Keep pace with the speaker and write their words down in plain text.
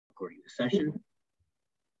recording the session.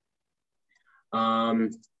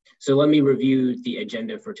 So let me review the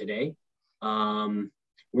agenda for today.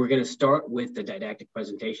 We're going to start with the didactic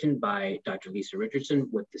presentation by Dr. Lisa Richardson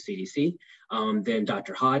with the CDC. Then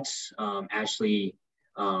Dr. Hotz, Ashley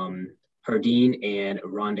Herdine, and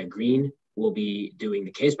Rhonda Green will be doing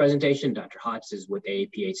the case presentation. Dr. Hotz is with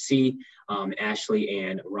APHC. Ashley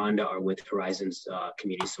and Rhonda are with Horizons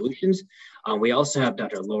Community Solutions. We also have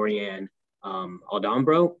Dr. Lorianne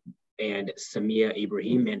Aldambro and Samia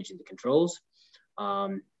Ibrahim managing the controls.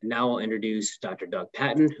 Now I'll introduce Dr. Doug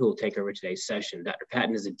Patton, who will take over today's session. Dr.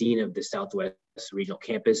 Patton is the Dean of the Southwest Regional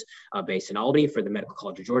Campus based in Albany for the Medical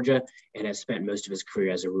College of Georgia and has spent most of his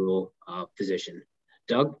career as a rural physician.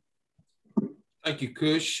 Doug? Thank you,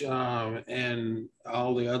 Kush, and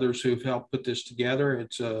all the others who've helped put this together.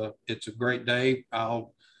 It's a great day.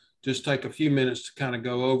 I'll just take a few minutes to kind of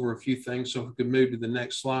go over a few things. So if we could move to the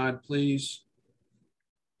next slide, please.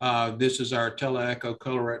 This is our TeleECHO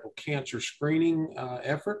colorectal cancer screening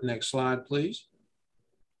effort. Next slide, please.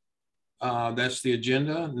 That's the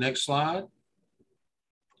agenda. Next slide.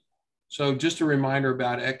 So just a reminder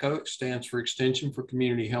about ECHO. It stands for Extension for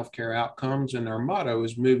Community Healthcare Outcomes, and our motto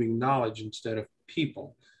is moving knowledge instead of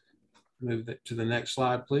people. Move that to the next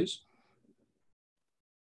slide, please.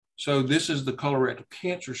 So this is the colorectal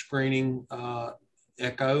cancer screening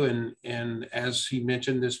ECHO, and as he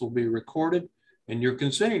mentioned, this will be recorded, and you're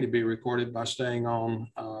consenting to be recorded by staying on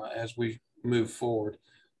as we move forward.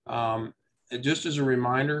 Just as a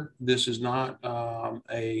reminder, this is not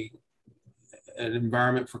an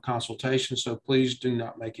environment for consultation, so please do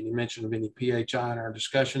not make any mention of any PHI in our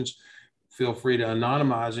discussions. Feel free to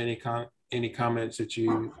anonymize any comments that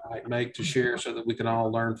you might make to share so that we can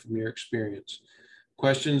all learn from your experience.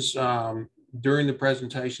 Questions during the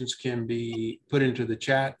presentations can be put into the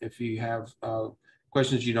chat. If you have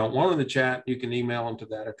questions you don't want in the chat, you can email them to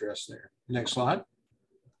that address there. Next slide.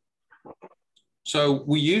 So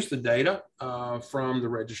we use the data from the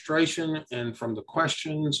registration and from the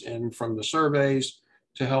questions and from the surveys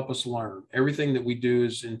to help us learn. Everything that we do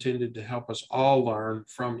is intended to help us all learn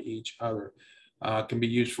from each other. Can be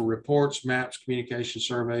used for reports, maps, communication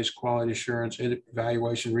surveys, quality assurance,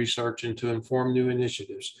 evaluation, research, and to inform new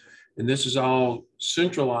initiatives. And this is all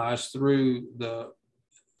centralized through the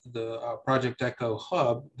Project ECHO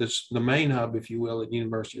hub, the main hub, if you will, at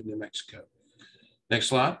University of New Mexico. Next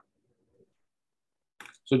slide.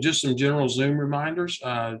 So just some general Zoom reminders.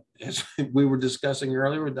 As we were discussing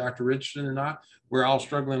earlier with Dr. Richardson and I, we're all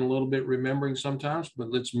struggling a little bit remembering sometimes, but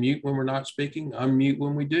let's mute when we're not speaking, unmute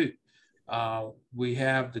when we do. We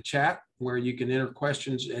have the chat where you can enter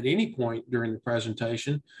questions at any point during the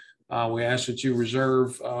presentation. We ask that you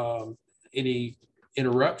reserve any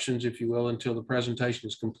interruptions, if you will, until the presentation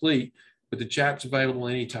is complete, but the chat's available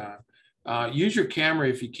anytime. Use your camera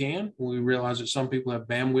if you can. We realize that some people have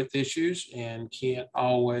bandwidth issues and can't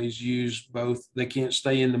always use both. They can't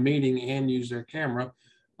stay in the meeting and use their camera.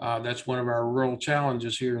 That's one of our real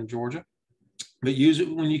challenges here in Georgia, but use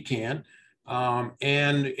it when you can.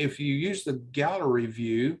 And if you use the gallery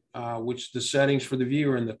view, which the settings for the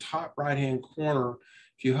view are in the top right-hand corner,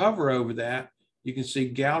 if you hover over that, you can see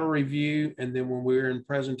gallery view. And then when we're in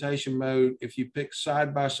presentation mode, if you pick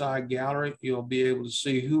side-by-side gallery, you'll be able to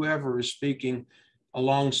see whoever is speaking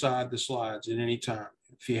alongside the slides at any time.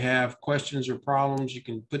 If you have questions or problems, you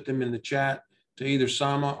can put them in the chat to either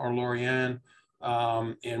Sama or Lorianne,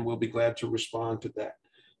 and we'll be glad to respond to that.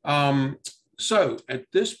 So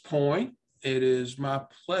at this point, it is my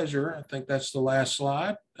pleasure. I think that's the last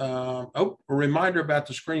slide. A reminder about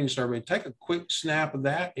the screening survey. Take a quick snap of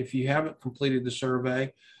that if you haven't completed the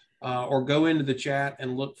survey, or go into the chat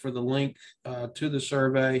and look for the link to the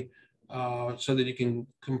survey so that you can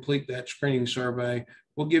complete that screening survey.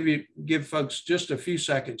 We'll give folks just a few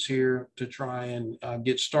seconds here to try and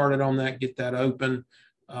get started on that, get that open.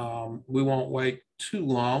 We won't wait too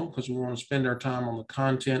long because we want to spend our time on the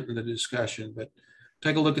content and the discussion, but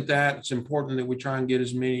take a look at that. It's important that we try and get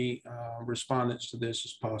as many respondents to this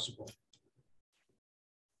as possible.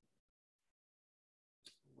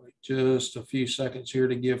 Wait just a few seconds here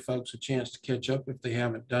to give folks a chance to catch up if they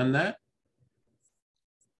haven't done that.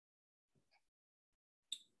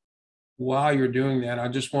 While you're doing that, I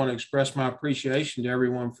just want to express my appreciation to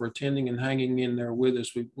everyone for attending and hanging in there with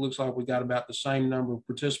us. Looks like we got about the same number of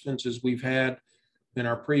participants as we've had in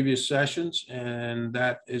our previous sessions, and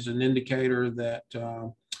that is an indicator that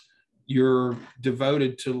you're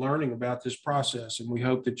devoted to learning about this process, and we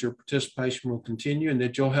hope that your participation will continue and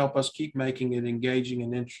that you'll help us keep making it engaging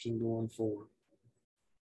and interesting going forward.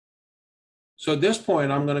 So at this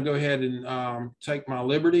point, I'm going to go ahead and take my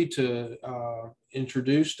liberty to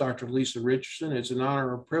introduce Dr. Lisa Richardson. It's an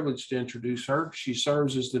honor and privilege to introduce her. She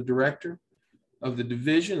serves as the Director of the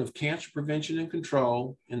Division of Cancer Prevention and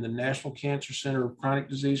Control in the National Cancer Center of Chronic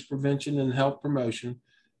Disease Prevention and Health Promotion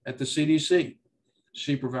at the CDC.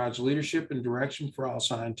 She provides leadership and direction for all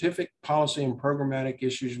scientific, policy, and programmatic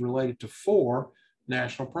issues related to 4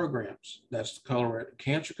 national programs. That's the Colorectal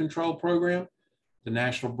Cancer Control Program, the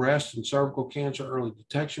National Breast and Cervical Cancer Early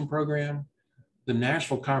Detection Program, the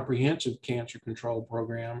National Comprehensive Cancer Control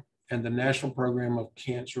Program, and the National Program of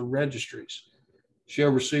Cancer Registries. She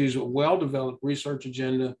oversees a well-developed research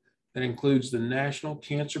agenda that includes the National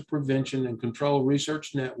Cancer Prevention and Control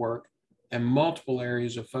Research Network and multiple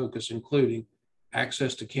areas of focus, including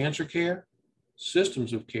access to cancer care,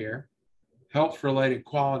 systems of care, health-related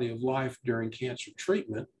quality of life during cancer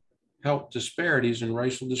treatment, health disparities and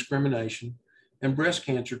racial discrimination, and breast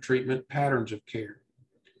cancer treatment patterns of care.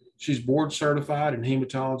 She's board certified in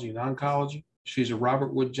hematology and oncology. She's a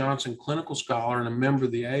Robert Wood Johnson Clinical Scholar and a member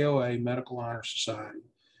of the AOA Medical Honor Society.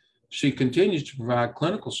 She continues to provide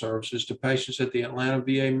clinical services to patients at the Atlanta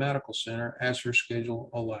VA Medical Center as her schedule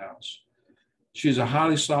allows. She is a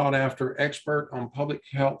highly sought after expert on public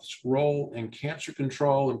health's role in cancer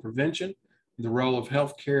control and prevention, the role of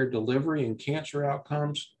healthcare delivery and cancer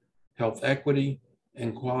outcomes, health equity,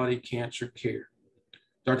 and quality cancer care.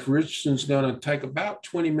 Dr. Richardson is going to take about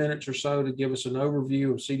 20 minutes or so to give us an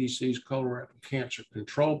overview of CDC's colorectal cancer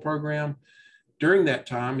control program. During that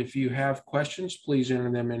time, if you have questions, please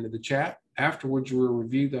enter them into the chat. Afterwards, we'll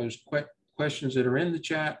review those questions that are in the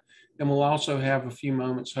chat, and we'll also have a few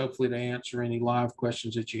moments, hopefully, to answer any live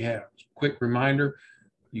questions that you have. Quick reminder,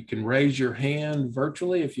 you can raise your hand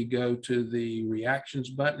virtually if you go to the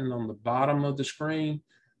reactions button on the bottom of the screen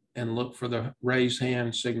and look for the raise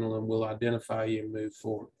hand signal, and we'll identify you and move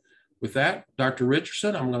forward. With that, Dr.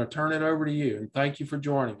 Richardson, I'm going to turn it over to you, and thank you for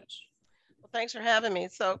joining us. Well, thanks for having me.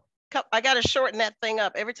 So I got to shorten that thing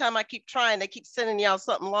up. Every time I keep trying, they keep sending y'all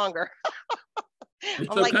something longer.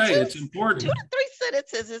 It's I'm okay. like, It's important. 2 to 3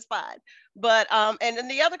 sentences is fine. But, and then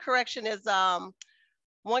the other correction is,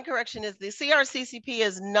 one correction is the CRCCP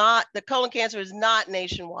is not, the colon cancer is not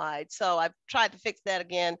nationwide. So I've tried to fix that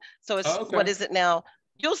again. So it's, Okay. What is it now?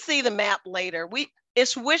 You'll see the map later.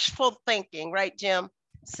 It's wishful thinking, right, Jim?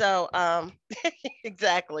 So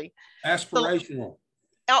exactly. Aspirational.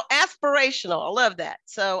 Oh, aspirational. I love that.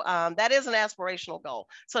 So that is an aspirational goal.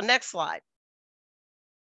 So next slide.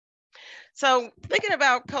 So thinking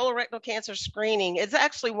about colorectal cancer screening, it's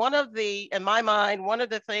actually one of the, in my mind, one of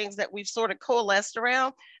the things that we've sort of coalesced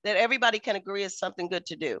around that everybody can agree is something good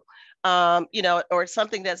to do, you know, or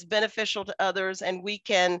something that's beneficial to others, and we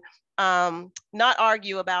can not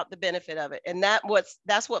argue about the benefit of it. And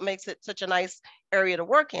that's what makes it such a nice area to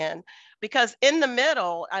work in, because in the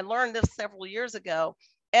middle, I learned this several years ago,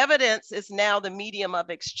 evidence is now the medium of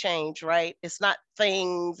exchange, right? It's not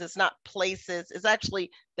things, it's not places, it's actually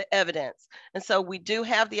the evidence. And so we do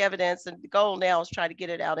have the evidence, and the goal now is try to get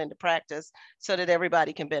it out into practice so that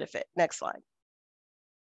everybody can benefit. Next slide.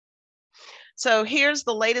 So here's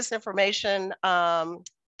the latest information.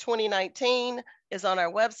 2019 is on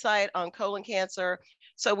our website on colon cancer.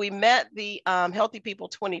 So we met the Healthy People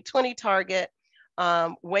 2020 target.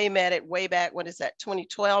 Met it way back, what is that,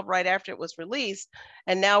 2012, right after it was released.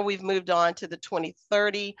 And now we've moved on to the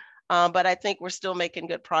 2030, but I think we're still making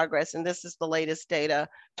good progress. And this is the latest data.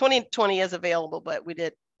 2020 is available, but we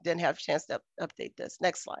didn't have a chance to update this.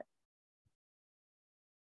 Next slide.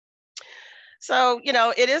 So, you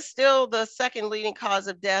know, it is still the second leading cause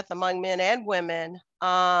of death among men and women,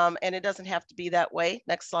 and it doesn't have to be that way.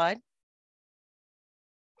 Next slide.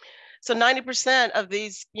 So 90% of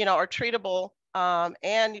these, you know, are treatable,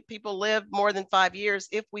 and people live more than 5 years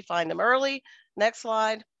if we find them early. Next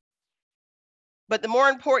slide. But the more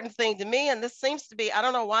important thing to me, and this seems to be, I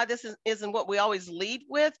don't know why this isn't what we always lead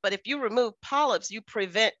with, but if you remove polyps, you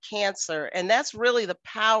prevent cancer. And that's really the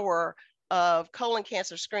power of colon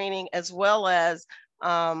cancer screening, as well as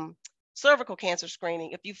cervical cancer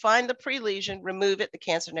screening. If you find the pre-lesion, remove it, the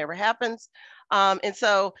cancer never happens. And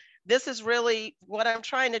so this is really what I'm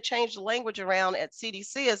trying to change the language around at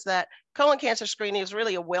CDC, is that colon cancer screening is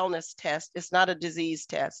really a wellness test. It's not a disease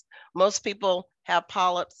test. Most people have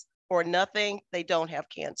polyps or nothing, they don't have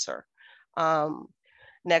cancer.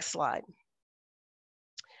 Next slide.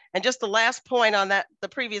 And just the last point on that, the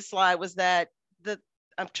previous slide, was that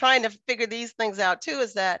I'm trying to figure these things out too,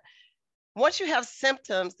 is that once you have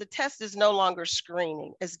symptoms, the test is no longer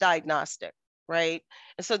screening, it's diagnostic, right?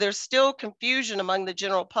 And so there's still confusion among the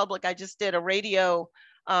general public. I just did a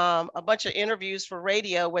bunch of interviews for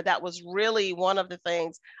radio where that was really one of the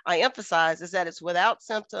things I emphasize, is that it's without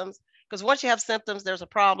symptoms, because once you have symptoms, there's a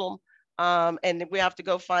problem. And we have to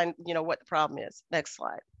go find, what the problem is. Next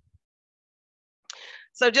slide.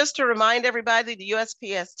 So just to remind everybody, the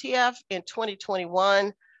USPSTF in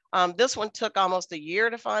 2021, this one took almost a year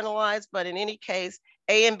to finalize, but in any case,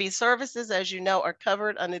 A and B services, as you know, are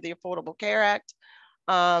covered under the Affordable Care Act,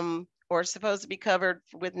 or supposed to be covered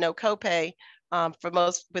with no copay for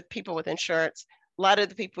most with people with insurance. A lot of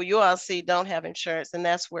the people you all see don't have insurance, and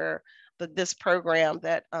that's where this program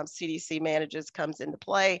that CDC manages comes into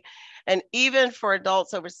play. And even for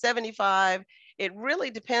adults over 75, it really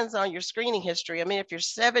depends on your screening history. I mean, if you're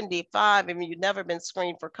 75 and you've never been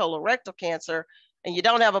screened for colorectal cancer and you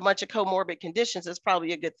don't have a bunch of comorbid conditions, it's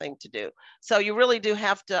probably a good thing to do. So you really do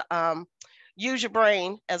have to use your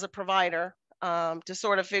brain as a provider to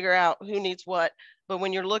sort of figure out who needs what. But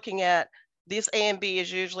when you're looking at this, A and B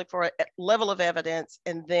is usually for a level of evidence,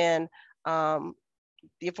 and then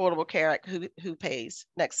the Affordable Care Act, who pays.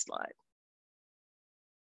 Next slide.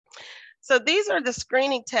 So these are the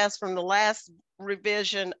screening tests from the last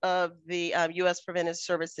revision of the U.S. Preventive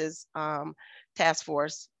Services Task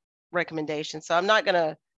Force recommendations. So I'm not going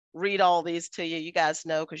to read all these to you. You guys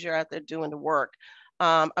know because you're out there doing the work.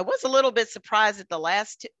 I was a little bit surprised at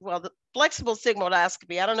the flexible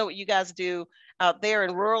sigmoidoscopy. I don't know what you guys do out there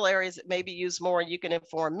in rural areas that maybe use more, and you can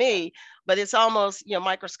inform me, but it's almost,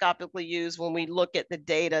 microscopically used when we look at the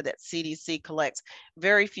data that CDC collects.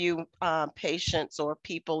 Very few patients or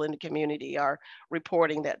people in the community are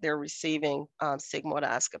reporting that they're receiving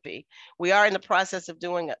sigmoidoscopy. We are in the process of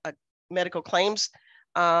doing a medical claims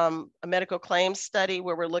study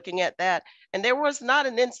where we're looking at that. And there was not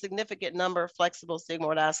an insignificant number of flexible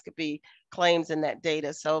sigmoidoscopy claims in that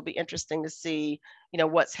data. So it'll be interesting to see,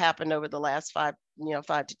 what's happened over the last 5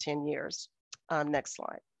 to 10 years. Next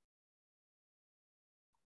slide.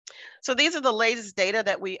 So these are the latest data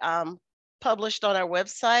that we published on our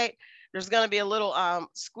website. There's going to be a little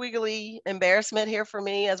squiggly embarrassment here for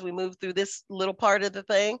me as we move through this little part of the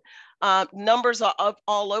thing. Numbers are up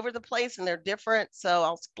all over the place and they're different, so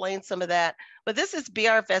I'll explain some of that. But this is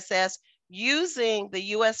BRFSS using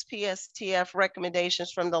the USPSTF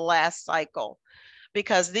recommendations from the last cycle.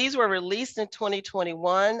 Because these were released in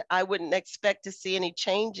 2021, I wouldn't expect to see any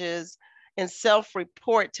changes in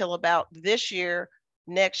self-report till about this year,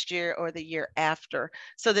 next year, or the year after.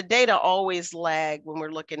 So the data always lag when we're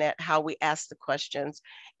looking at how we ask the questions.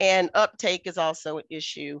 And uptake is also an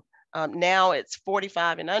issue. Now it's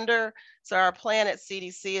 45 and under. So our plan at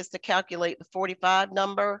CDC is to calculate the 45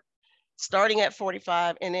 number, starting at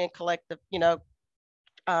 45, and then collect the,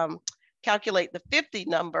 calculate the 50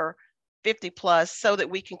 number, 50 plus, so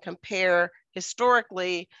that we can compare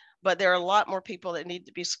historically. But there are a lot more people that need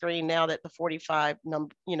to be screened now that the 45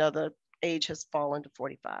 number, the age has fallen to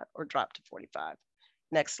 45 or dropped to 45.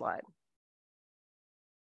 Next slide.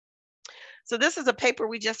 So this is a paper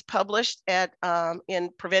we just published at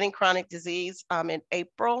in Preventing Chronic Disease in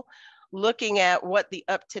April, looking at what the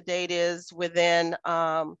up-to-date is within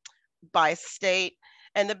by state.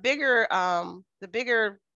 And the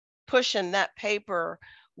bigger push in that paper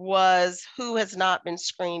was who has not been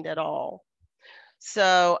screened at all.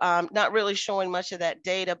 So not really showing much of that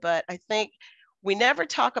data, but I think we never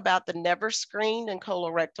talk about the never screened in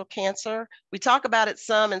colorectal cancer. We talk about it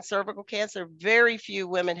some in cervical cancer. Very few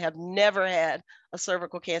women have never had a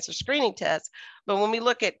cervical cancer screening test. But when we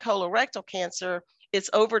look at colorectal cancer, it's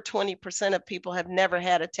over 20% of people have never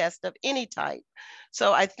had a test of any type.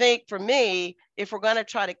 So I think for me, if we're going to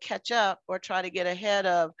try to catch up or try to get ahead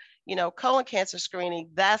of, colon cancer screening,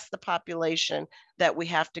 that's the population that we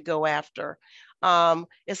have to go after.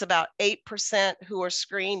 It's about 8% who are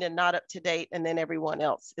screened and not up to date, and then everyone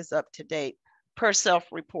else is up to date per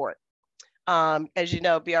self-report. As you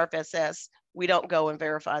know, BRFSS, we don't go and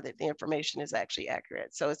verify that the information is actually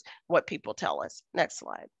accurate. So it's what people tell us. Next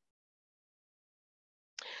slide.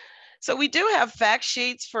 So we do have fact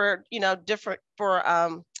sheets for, different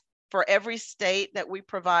for every state that we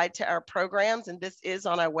provide to our programs, and this is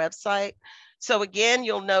on our website. So again,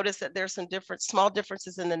 you'll notice that there's some small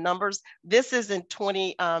differences in the numbers. This is in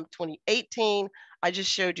 2018. I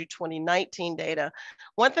just showed you 2019 data.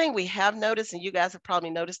 One thing we have noticed, and you guys have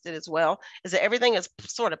probably noticed it as well, is that everything is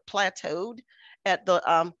sort of plateaued at the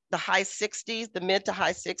high 60s, the mid to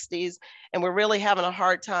high 60s, and we're really having a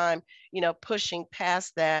hard time, pushing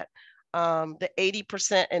past that. The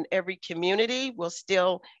 80% in every community, we're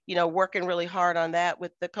still, working really hard on that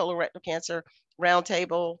with the colorectal cancer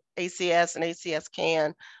roundtable, ACS and ACS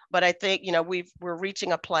CAN. But I think, we're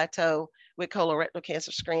reaching a plateau with colorectal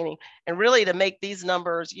cancer screening. And really to make these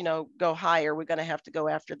numbers, go higher, we're going to have to go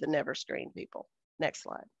after the never screened people. Next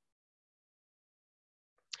slide.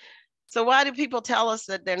 So why do people tell us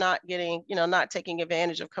that they're not getting, not taking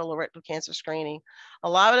advantage of colorectal cancer screening? A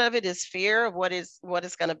lot of it is fear of what it's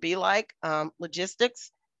going to be like,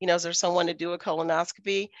 logistics. Is there someone to do a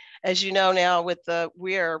colonoscopy? As you know now,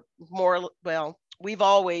 we've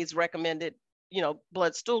always recommended,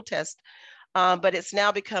 blood stool test, but it's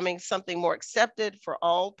now becoming something more accepted for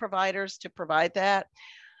all providers to provide that.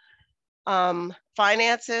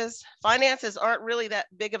 Finances aren't really that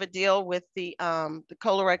big of a deal with the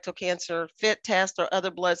colorectal cancer FIT test or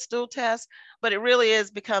other blood stool tests, but it really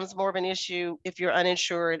becomes more of an issue if you're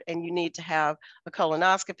uninsured and you need to have a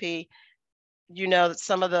colonoscopy. That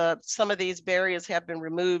some of these barriers have been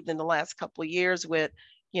removed in the last couple of years with,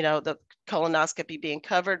 the colonoscopy being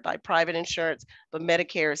covered by private insurance, but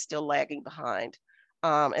Medicare is still lagging behind.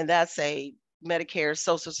 And that's a Medicare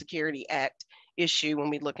Social Security Act issue when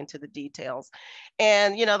we look into the details.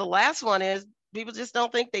 And, the last one is people just don't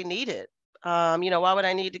think they need it. Why would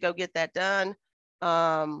I need to go get that done?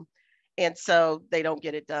 And so they don't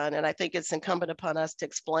get it done. And I think it's incumbent upon us to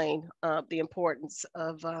explain the importance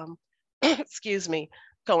of, excuse me,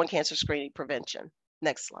 colon cancer screening prevention.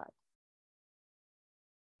 Next slide.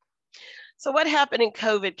 So what happened in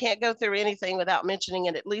COVID? Can't go through anything without mentioning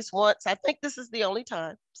it at least once. I think this is the only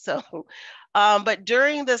time. So, but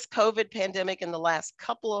during this COVID pandemic in the last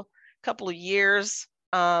couple of years,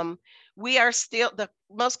 we are still, the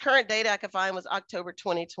most current data I could find was October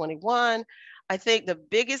 2021. I think the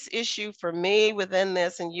biggest issue for me within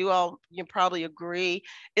this, and you probably agree,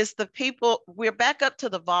 is we're back up to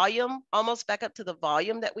the volume, almost back up to the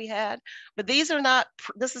volume that we had, but this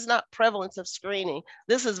is not prevalence of screening.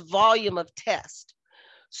 This is volume of test.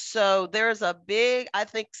 So there's a big, I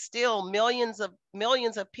think still millions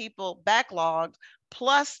of people backlogged,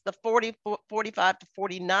 plus the 45 to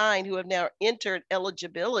 49 who have now entered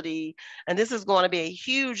eligibility. And this is going to be a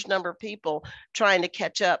huge number of people trying to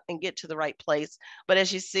catch up and get to the right place. But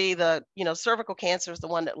as you see, the cervical cancer is the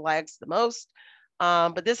one that lags the most.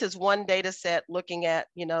 But this is one data set looking at,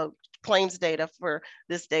 claims data for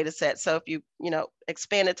this data set. So if you,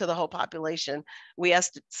 expand it to the whole population,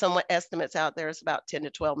 some estimates out there is about 10 to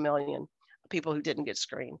 12 million people who didn't get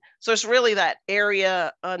screened. So it's really that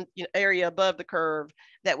area above the curve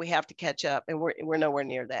that we have to catch up, and we're nowhere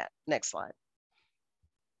near that. Next slide.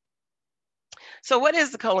 So what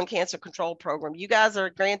is the colon cancer control program? You guys are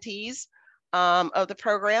grantees of the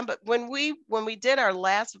program, but when we did our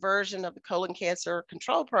last version of the colon cancer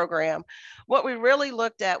control program, what we really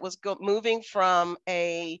looked at was moving from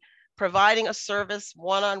providing a service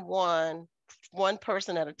one-on-one, one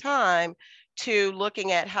person at a time, to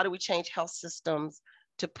looking at how do we change health systems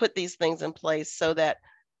to put these things in place so that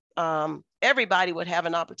everybody would have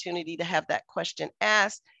an opportunity to have that question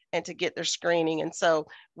asked and to get their screening. And so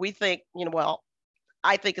we think,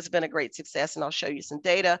 I think it's been a great success, and I'll show you some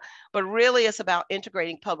data, but really it's about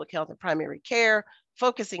integrating public health and primary care,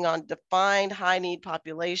 focusing on defined high need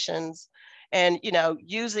populations, and,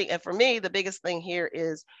 and for me, the biggest thing here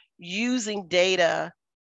is using data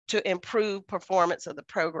to improve performance of the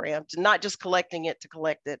program, to not just collecting it to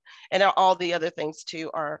collect it. And all the other things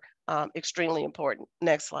too are extremely important.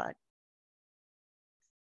 Next slide.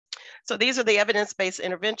 So these are the evidence-based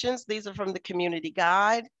interventions. These are from the community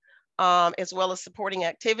guide. As well as supporting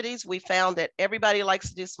activities. We found that everybody likes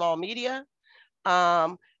to do small media,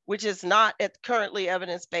 which is not currently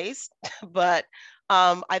evidence-based, but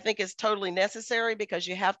I think it's totally necessary because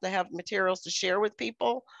you have to have materials to share with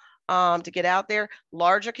people to get out there.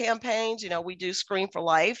 Larger campaigns, we do Screen for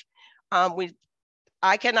Life.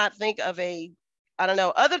 I cannot think of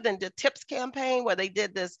other than the TIPS campaign where they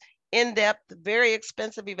did this in-depth, very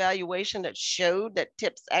expensive evaluation that showed that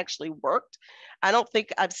TIPS actually worked. I don't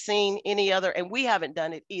think I've seen any other, and we haven't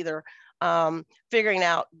done it either, figuring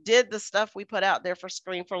out, did the stuff we put out there for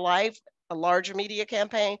Screen for Life, a larger media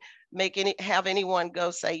campaign, have anyone go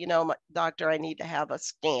say, doctor, I need to have a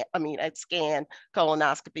scan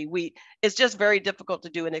colonoscopy. It's just very difficult to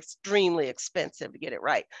do and extremely expensive to get it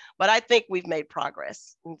right. But I think we've made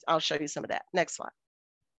progress. I'll show you some of that. Next slide.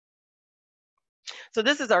 So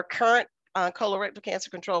this is our current colorectal cancer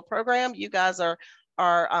control program. You guys are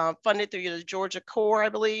funded through the Georgia Core, I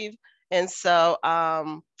believe. And so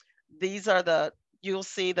these are you'll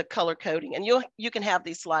see the color coding, and you can have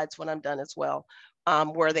these slides when I'm done as well,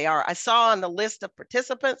 where they are. I saw on the list of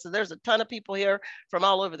participants, so there's a ton of people here from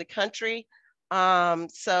all over the country. And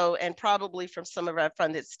probably from some of our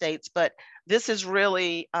funded states, but this is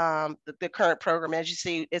really the current program. As you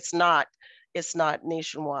see, it's not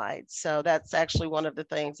nationwide. So that's actually one of the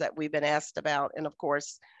things that we've been asked about. And of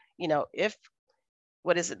course,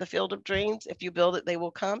 what is it, the field of dreams? If you build it, they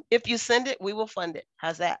will come. If you send it, we will fund it.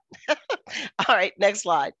 How's that? All right, next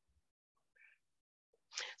slide.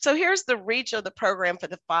 So here's the reach of the program for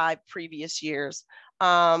the 5 previous years.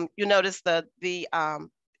 You notice the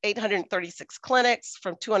 836 clinics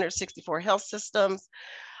from 264 health systems,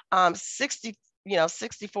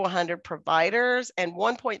 6,400 providers, and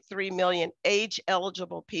 1.3 million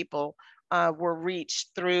age-eligible people were reached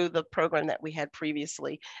through the program that we had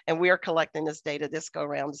previously. And we are collecting this data this go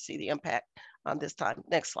around to see the impact this time.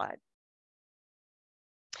 Next slide.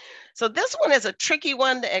 So this one is a tricky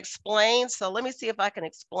one to explain. So let me see if I can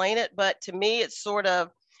explain it. But to me, it's sort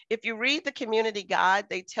of, if you read the community guide,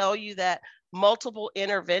 they tell you that multiple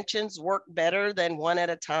interventions work better than one at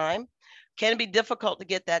a time. Can be difficult to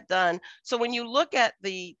get that done. So when you look at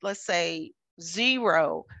the, let's say,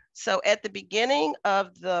 0, so at the beginning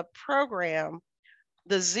of the program,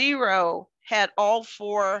 the 0 had all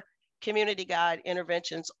 4 community guide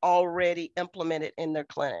interventions already implemented in their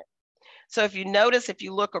clinic. So if you notice, if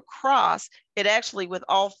you look across, it actually with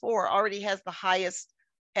all 4 already has the highest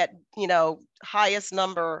highest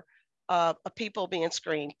number of people being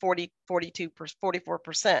screened, 44%.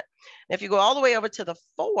 If you go all the way over to the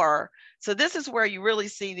 4, so this is where you really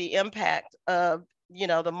see the impact of,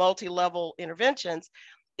 the multi-level interventions.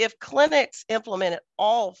 If clinics implemented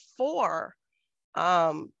all 4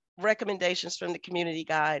 recommendations from the community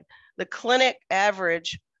guide, the clinic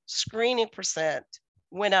average screening percent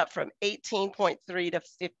went up from 18.3 to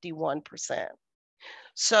 51%.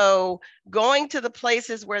 So going to the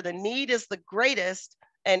places where the need is the greatest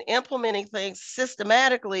and implementing things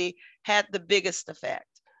systematically had the biggest effect.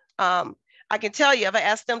 I can tell you, I've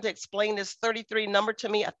asked them to explain this 33 number to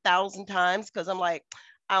me 1,000 times because I'm like,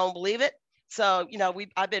 I don't believe it. So,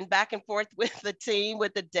 I've been back and forth with the team,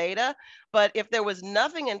 with the data, but if there was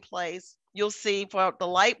nothing in place, you'll see for the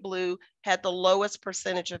light blue had the lowest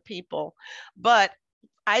percentage of people. But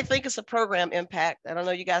I think it's a program impact. I don't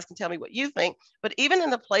know, you guys can tell me what you think, but even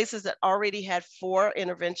in the places that already had 4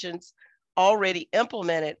 interventions already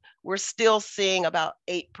implemented, we're still seeing about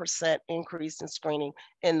 8% increase in screening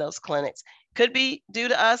in those clinics. Could be due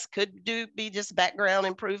to us, could be just background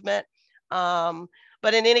improvement.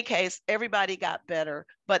 But in any case, everybody got better,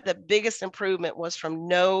 but the biggest improvement was from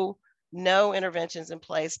no interventions in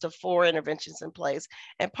place to 4 interventions in place.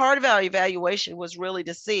 And part of our evaluation was really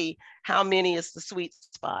to see how many is the sweet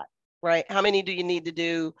spot, right? How many do you need to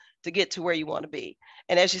do to get to where you want to be?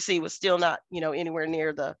 And as you see, we're still not, anywhere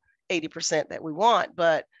near the 80% that we want,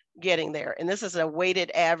 but getting there. And this is a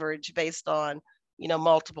weighted average based on,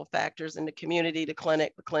 multiple factors in the community, the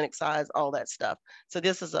clinic size, all that stuff. So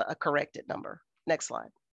this is a corrected number. Next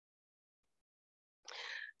slide.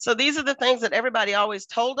 So these are the things that everybody always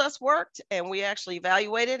told us worked, and we actually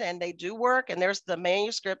evaluated, and they do work. And there's the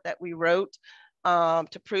manuscript that we wrote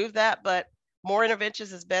to prove that, but more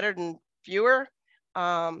interventions is better than fewer.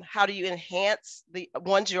 How do you enhance the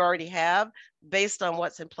ones you already have based on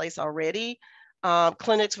what's in place already?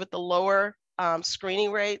 Clinics with the lower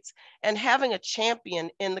screening rates, and having a champion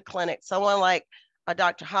in the clinic, someone like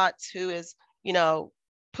Dr. Hotz, who is,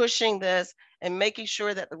 pushing this and making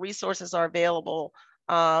sure that the resources are available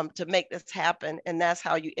to make this happen. And that's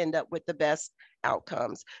how you end up with the best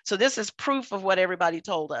outcomes. So this is proof of what everybody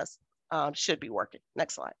told us should be working.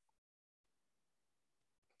 Next slide.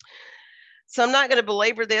 So I'm not going to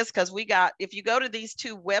belabor this because if you go to these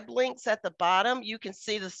 2 web links at the bottom, you can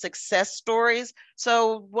see the success stories.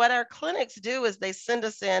 So what our clinics do is they send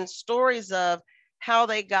us in stories of how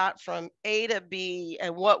they got from A to B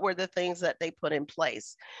and what were the things that they put in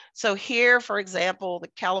place. So here, for example,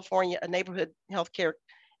 a neighborhood healthcare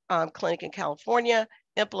clinic in California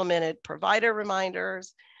implemented provider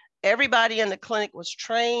reminders. Everybody in the clinic was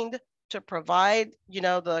trained to provide,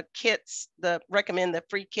 the kits, recommend the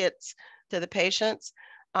free kits to the patients.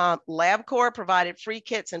 LabCorp provided free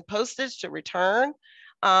kits and postage to return.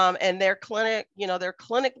 And their clinic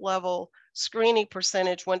level screening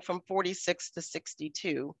percentage went from 46 to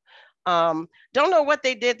 62. Don't know what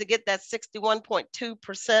they did to get that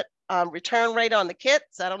 61.2% return rate on the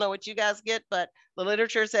kits. I don't know what you guys get, but the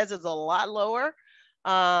literature says it's a lot lower.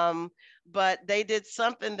 But they did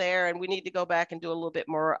something there, and we need to go back and do a little bit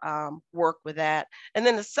more work with that. And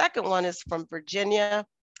then the second one is from Virginia.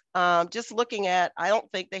 Just looking at, I don't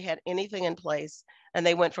think they had anything in place, and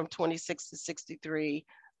they went from 26 to 63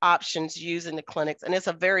 options used in the clinics. And it's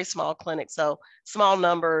a very small clinic, so small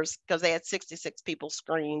numbers, because they had 66 people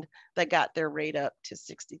screened that got their rate up to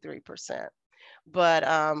 63%. But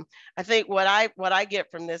I think what I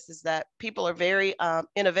get from this is that people are very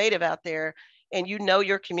innovative out there, and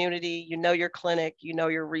your community, your clinic,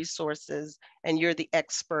 your resources, and you're the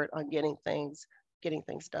expert on getting things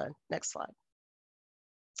done. Next slide.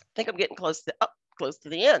 I think I'm getting close to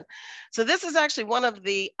the end. So this is actually one of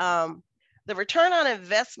the the return on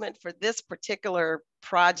investment for this particular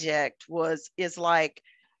project is like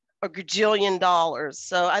a gajillion dollars.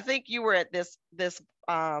 So I think you were at this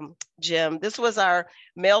Jim. This was our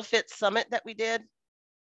Male Fit Summit that we did.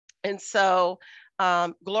 And so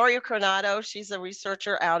Gloria Coronado, she's a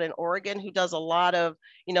researcher out in Oregon who does a lot of,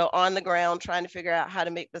 on the ground trying to figure out how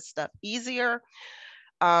to make this stuff easier.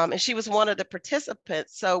 And she was one of the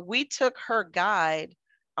participants. So we took her guide.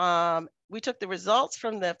 We took the results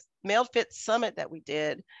from the Male Fit Summit that we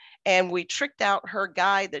did, and we tricked out her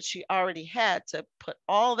guide that she already had to put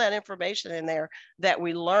all that information in there that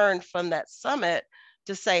we learned from that summit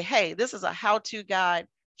to say, hey, this is a how-to guide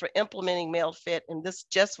for implementing Male Fit, and this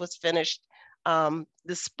just was finished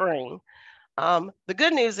this spring. The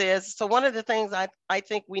good news is, so one of the things I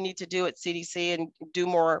think we need to do at CDC and do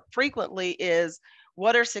more frequently is,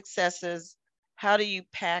 what are successes? How do you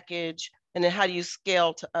package? And then how do you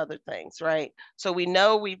scale to other things, right? So we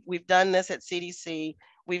know we've done this at CDC.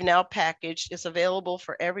 We've now packaged, it's available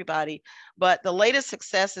for everybody. But the latest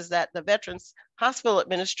success is that the Veterans Hospital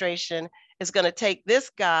Administration is going to take this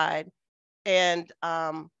guide and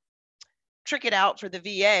trick it out for the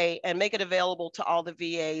VA and make it available to all the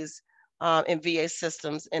VAs and VA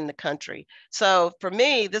systems in the country. So for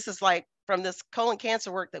me, this is like, from this colon cancer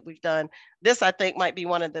work that we've done, this I think might be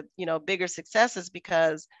one of the bigger successes,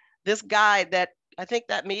 because this guide, that I think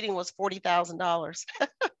that meeting was $40,000.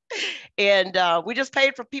 And we just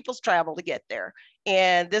paid for people's travel to get there.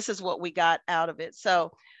 And this is what we got out of it.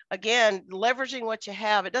 So again, leveraging what you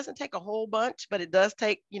have, it doesn't take a whole bunch, but it does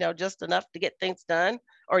take, just enough to get things done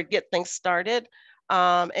or get things started.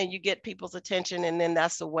 And you get people's attention, and then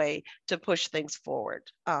that's the way to push things forward.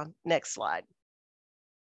 Next slide.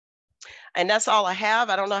 And that's all I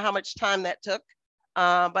have. I don't know how much time that took,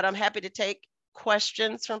 but I'm happy to take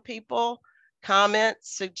questions from people,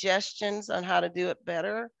 comments, suggestions on how to do it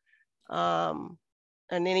better, and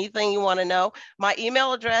anything you want to know. My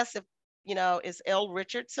email address, is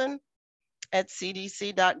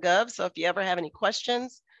lrichardson@cdc.gov. So if you ever have any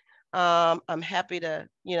questions, I'm happy to,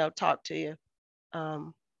 talk to you.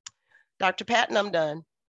 Dr. Patton, I'm done.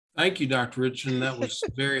 Thank you, Dr. Richardson. That was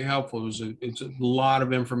very helpful. It's a lot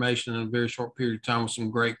of information in a very short period of time with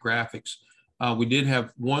some great graphics. We did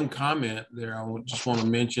have one comment there. I just want to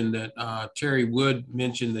mention that Terry Wood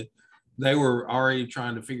mentioned that they were already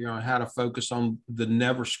trying to figure out how to focus on the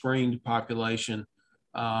never screened population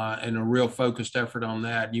and a real focused effort on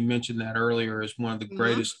that. You mentioned that earlier as one of the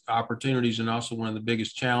greatest opportunities and also one of the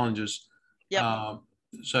biggest challenges. Yep.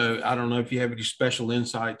 So I don't know if you have any special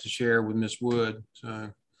insight to share with Ms. Wood.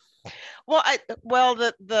 So. Well,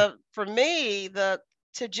 for me, to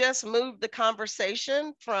just move the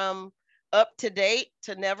conversation from up to date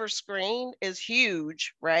to never screen is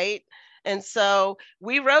huge, right? And so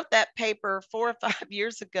we wrote that paper 4 or 5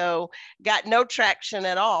 years ago, got no traction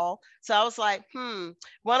at all. So I was like,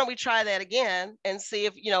 why don't we try that again and see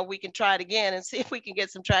if, we can try it again and see if we can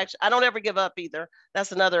get some traction. I don't ever give up either.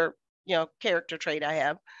 That's another, character trait I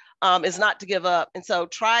have, is not to give up. And so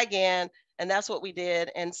try again. And that's what we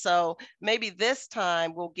did. And so maybe this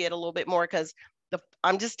time we'll get a little bit more, because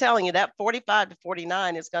I'm just telling you that 45 to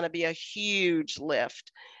 49 is going to be a huge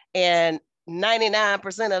lift. And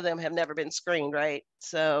 99% of them have never been screened, right?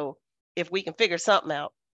 So if we can figure something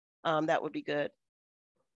out, that would be good.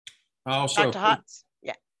 Also, Dr. Hotz,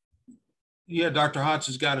 yeah. Yeah, Dr. Hotz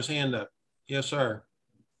has got his hand up. Yes, sir.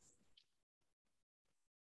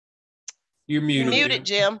 You're muted. You're muted,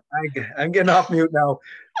 Jim. I'm getting off mute now.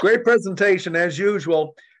 Great presentation as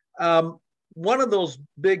usual. One of those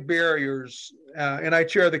big barriers, and I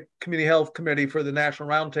chair the Community Health Committee for the National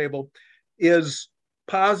Roundtable, is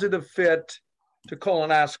positive fit to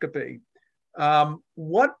colonoscopy.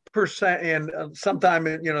 What percent, and sometime,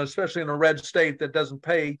 especially in a red state that doesn't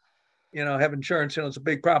pay, have insurance, it's a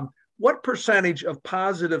big problem. What percentage of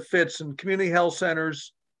positive fits in community health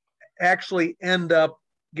centers actually end up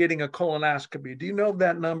getting a colonoscopy? Do you know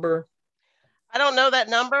that number? I don't know that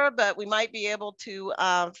number, but we might be able to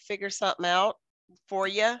figure something out for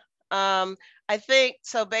you. I think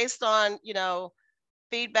so, based on,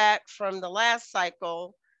 feedback from the last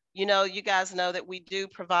cycle, you guys know that we do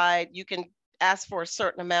provide, you can ask for a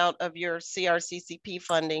certain amount of your CRCCP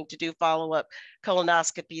funding to do follow-up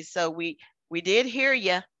colonoscopies. So we did hear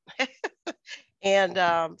you. And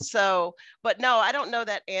but no, I don't know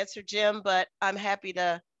that answer, Jim, but I'm happy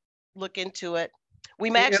to look into it. We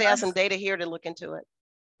may actually have some data here to look into it.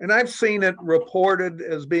 And I've seen it reported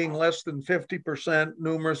as being less than 50%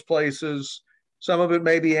 numerous places. Some of it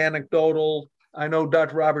may be anecdotal. I know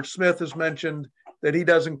Dr. Robert Smith has mentioned that he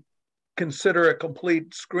doesn't consider a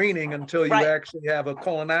complete screening until you actually have a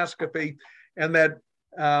colonoscopy, and that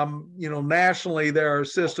nationally there are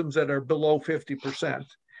systems that are below 50%.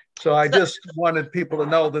 So I just wanted people to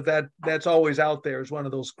know that's always out there as one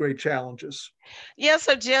of those great challenges. Yeah,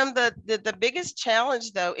 so Jim, the biggest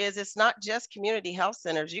challenge though is it's not just community health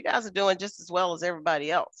centers. You guys are doing just as well as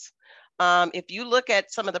everybody else. If you look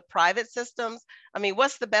at some of the private systems, I mean,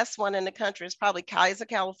 what's the best one in the country? It's probably Kaiser,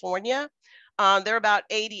 California. They're about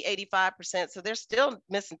 80–85%. So they're still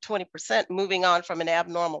missing 20%, moving on from an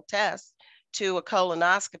abnormal test to a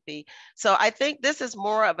colonoscopy. So I think this is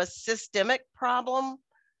more of a systemic problem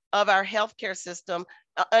of our healthcare system,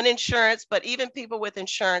 uninsurance, but even people with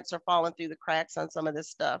insurance are falling through the cracks on some of this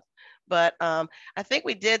stuff. But I think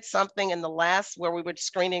we did something in the last where we were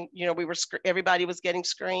screening, everybody was getting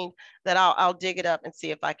screened, that I'll dig it up and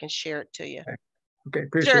see if I can share it to you. Okay,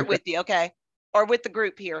 appreciate share it with you, okay? Or with the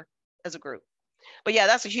group here as a group. But yeah,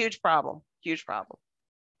 that's a huge problem, huge problem.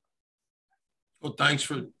 Well, thanks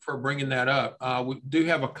for bringing that up. We do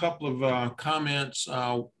have a couple of comments.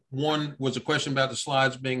 One was a question about the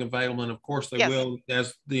slides being available, and of course they will,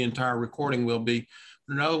 as the entire recording will be.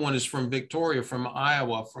 Another one is from Victoria from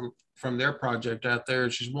Iowa, from their project out there.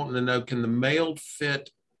 She's wanting to know, can the mailed fit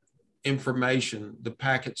information, the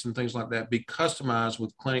packets and things like that, be customized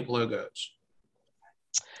with clinic logos?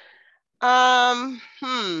 I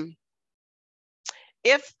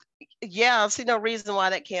see no reason why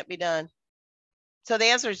that can't be done. So the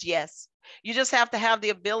answer is yes. You just have to have the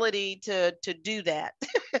ability to do that.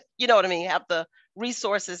 You know what I mean? Have the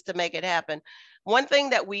resources to make it happen. One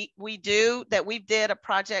thing that we did a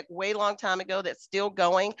project way long time ago that's still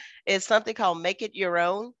going is something called Make It Your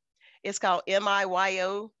Own. It's called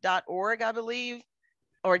MIYO.org, I believe,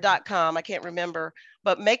 or .com. I can't remember.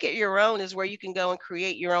 But Make It Your Own is where you can go and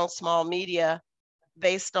create your own small media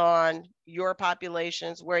based on your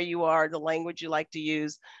populations, where you are, the language you like to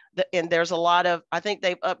use. And there's a lot of, I think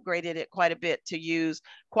they've upgraded it quite a bit to use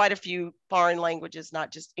quite a few foreign languages,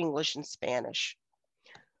 not just English and Spanish.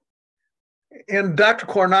 And Dr.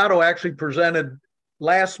 Coronado actually presented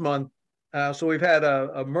last month. So we've had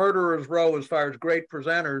a murderer's row as far as great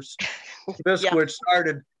presenters, which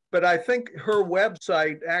started. But I think her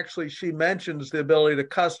website, actually, she mentions the ability to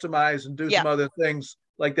customize and do some other things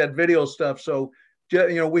like that video stuff. So,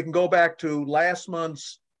 we can go back to last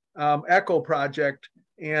month's ECHO project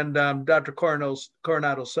and Dr.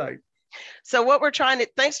 Coronado's site. So what we're trying to,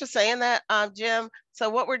 thanks for saying that, Jim. So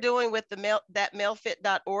what we're doing with that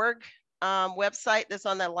mailfit.org website that's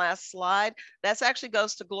on that last slide, that's actually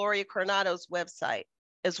goes to Gloria Coronado's website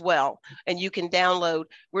as well. And you can download.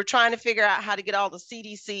 We're trying to figure out how to get all the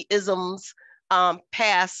CDC isms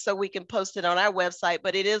passed so we can post it on our website,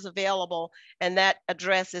 but it is available. And that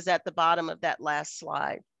address is at the bottom of that last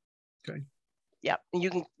slide. Okay. Yeah, and you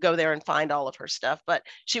can go there and find all of her stuff. But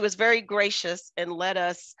she was very gracious and let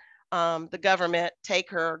us, the government, take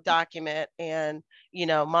her document and,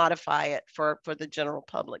 modify it for the general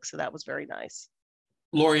public. So that was very nice.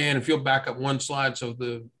 Lorianne, if you'll back up one slide so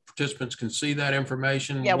the participants can see that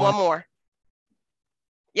information. Yeah, one more.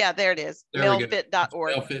 Yeah, there it is.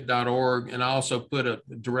 Mailfit.org. Mailfit.org. And I also put a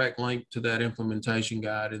direct link to that implementation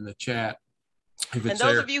guide in the chat. And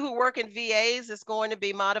those of you who work in VAs, it's going to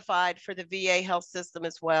be modified for the VA health system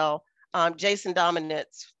as well. Jason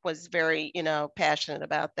Dominitz was very, passionate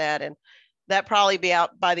about that. And that probably be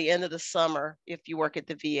out by the end of the summer if you work at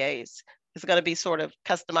the VAs. It's going to be sort of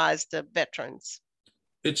customized to veterans.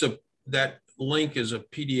 That link is a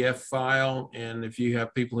PDF file. And if you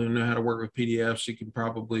have people who know how to work with PDFs, you can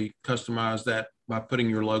probably customize that by putting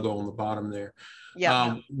your logo on the bottom there.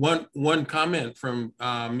 Yeah. One comment from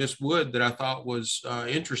Ms. Wood that I thought was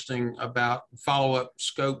interesting about follow-up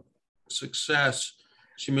scope success.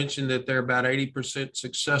 She mentioned that they're about 80%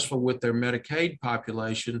 successful with their Medicaid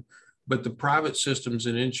population, but the private systems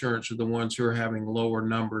and insurance are the ones who are having lower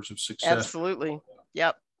numbers of success. Absolutely.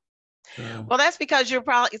 Yep. Well, that's because you're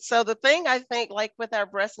probably, so the thing I think, like with our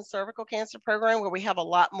breast and cervical cancer program, where we have a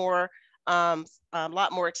lot more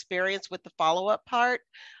experience with the follow-up part,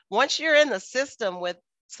 once you're in the system with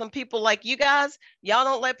some people like you guys, y'all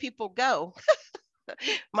don't let people go.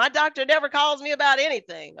 My doctor never calls me about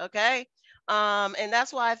anything, okay? And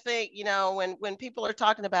that's why I think, when people are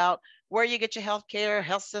talking about where you get your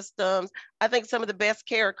health systems, I think some of the best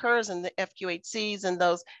care occurs in the FQHCs and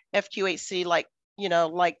those FQHC like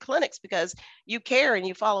clinics, because you care and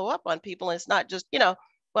you follow up on people. And it's not just, well,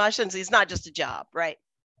 I shouldn't say it's not just a job, right?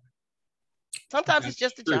 Sometimes it's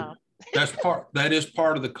just a job. That is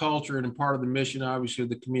part of the culture and part of the mission, obviously, of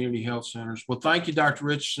the community health centers. Well, thank you, Dr.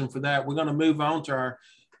 Richardson, for that. We're going to move on to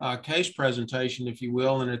our case presentation, if you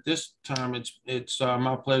will. And at this time, it's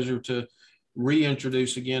my pleasure to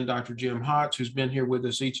reintroduce again Dr. Jim Hotz, who's been here with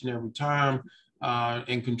us each and every time.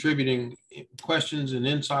 and contributing questions and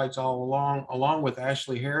insights all along with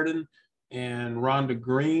Ashley Harridan and Rhonda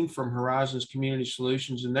Green from Horizons Community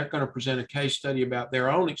Solutions. And they're going to present a case study about their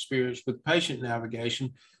own experience with patient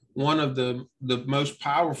navigation, one of the most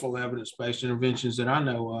powerful evidence-based interventions that I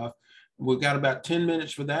know of. We've got about 10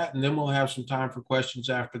 minutes for that, and then we'll have some time for questions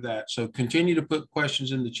after that. So continue to put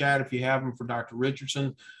questions in the chat if you have them for Dr.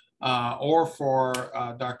 Richardson or for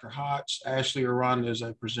Dr. Hotz, Ashley, or Rhonda as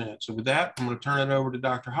they present. So with that, I'm going to turn it over to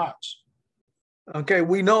Dr. Hotz. Okay,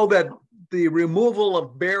 we know that the removal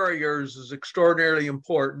of barriers is extraordinarily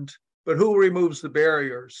important, but who removes the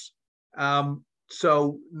barriers?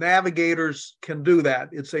 So navigators can do that.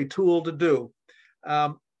 It's a tool to do.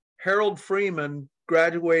 Harold Freeman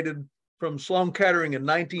graduated from Sloan Kettering in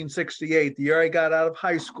 1968, the year I got out of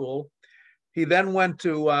high school. He then went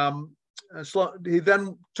to, he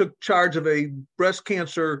then took charge of a breast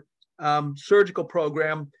cancer surgical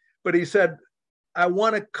program, but he said, I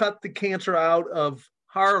want to cut the cancer out of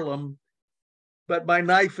Harlem, but my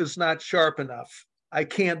knife is not sharp enough. I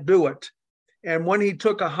can't do it. And when he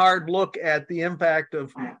took a hard look at the impact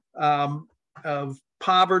of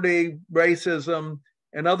poverty, racism,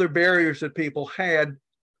 and other barriers that people had,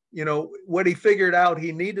 you know, what he figured out,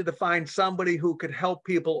 he needed to find somebody who could help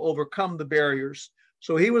people overcome the barriers.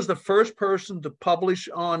 So he was the first person to publish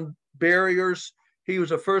on barriers. He was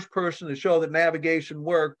the first person to show that navigation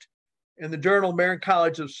worked. In the Journal American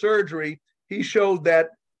College of Surgery, he showed that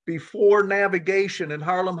before navigation in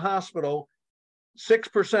Harlem Hospital,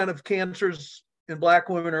 6% of cancers in Black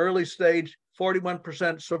women early stage,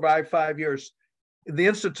 41% survive 5 years. In the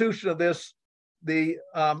institution of this, the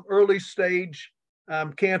early stage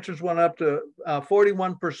cancers went up to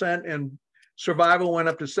 41% and survival went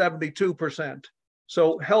up to 72%.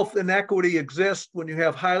 So health inequity exists when you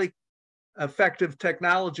have highly effective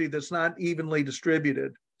technology that's not evenly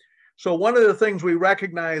distributed. So one of the things we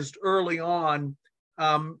recognized early on,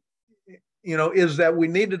 you know, is that we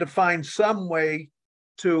needed to find some way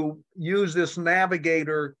to use this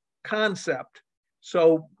navigator concept.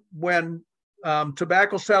 So when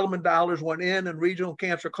tobacco settlement dollars went in and regional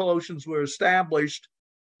cancer coalitions were established,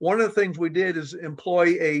 one of the things we did is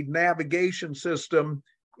employ a navigation system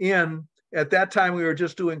in, at that time we were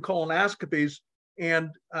just doing colonoscopies, and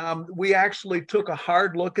we actually took a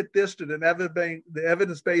hard look at this, did an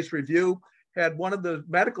evidence-based review, had one of the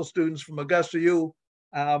medical students from Augusta U,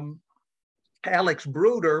 Alex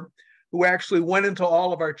Bruder, who actually went into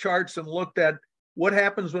all of our charts and looked at what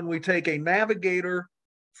happens when we take a navigator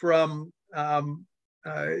from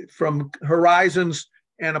Horizons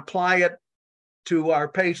and apply it to our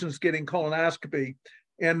patients getting colonoscopy.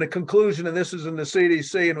 And the conclusion, and this is in the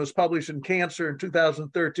CDC and was published in Cancer in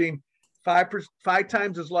 2013, five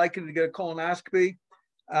times as likely to get a colonoscopy,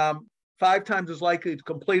 5 times as likely to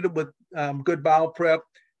complete it with good bowel prep,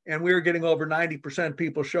 and we were getting over 90%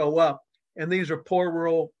 people show up. And these are poor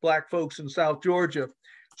rural Black folks in South Georgia.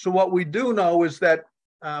 So what we do know is that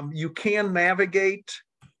you can navigate.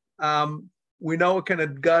 We know it can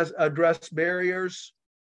address barriers.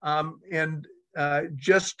 And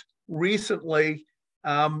just recently,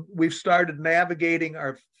 we've started navigating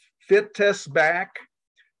our FIT tests back.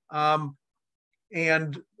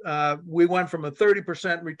 And we went from a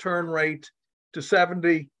 30% return rate to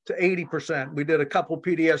 70 to 80%. We did a couple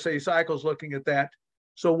PDSA cycles looking at that.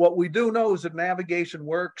 So what we do know is that navigation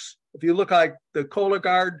works. If you look like the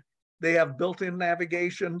Colorectal, they have built-in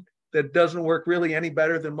navigation that doesn't work really any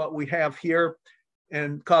better than what we have here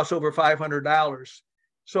and costs over $500.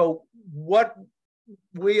 So what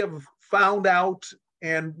we have found out,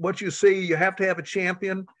 and what you see, you have to have a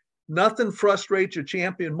champion. Nothing frustrates your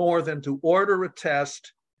champion more than to order a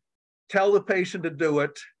test, tell the patient to do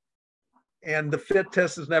it, and the FIT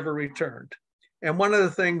test is never returned. And one of the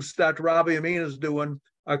things Dr. Rabi Amin is doing,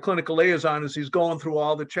 our clinical liaison, is he's going through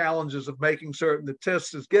all the challenges of making certain the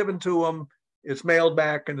test is given to him, it's mailed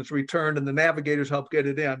back, and it's returned, and the navigators help get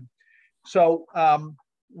it in. So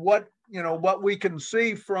what we can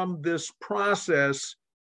see from this process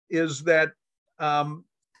is that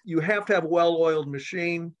you have to have a well-oiled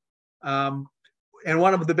machine. And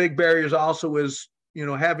one of the big barriers also is,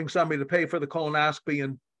 having somebody to pay for the colonoscopy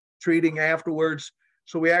and treating afterwards.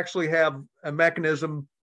 So we actually have a mechanism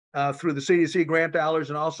through the CDC grant dollars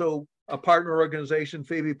and also a partner organization,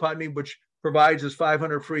 Phoebe Putney, which provides us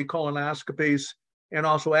 500 free colonoscopies and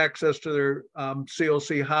also access to their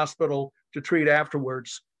COC hospital to treat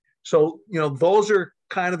afterwards. So, those are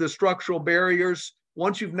kind of the structural barriers.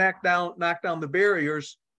 Once you've knocked down the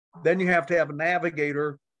barriers, then you have to have a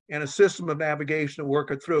navigator and a system of navigation to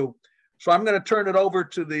work it through. So I'm going to turn it over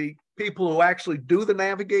to the people who actually do the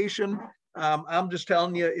navigation. I'm just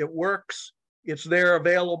telling you, it works. It's there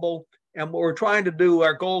available. And what we're trying to do,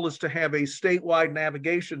 our goal is to have a statewide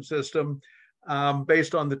navigation system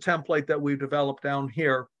based on the template that we've developed down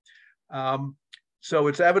here. So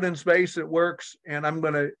it's evidence-based, it works, and I'm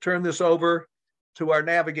going to turn this over to our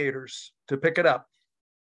navigators to pick it up.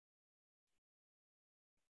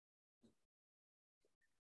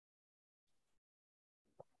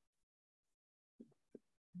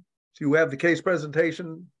 So you have the case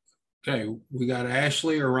presentation. Okay, we got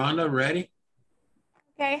Ashley or Rhonda ready?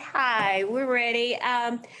 Okay, hi, we're ready.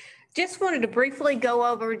 Just wanted to briefly go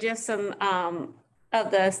over just some of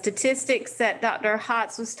the statistics that Dr.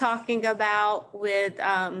 Hotz was talking about with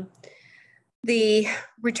the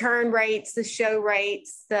return rates, the show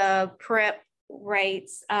rates, the prep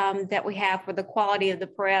rates that we have for the quality of the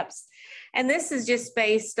preps. And this is just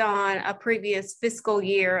based on a previous fiscal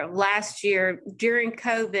year of last year during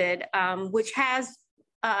COVID, which has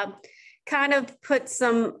kind of put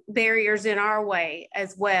some barriers in our way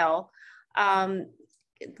as well.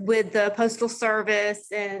 With the Postal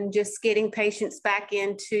Service and just getting patients back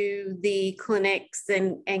into the clinics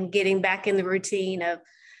and getting back in the routine of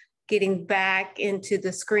getting back into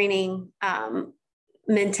the screening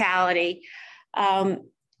mentality.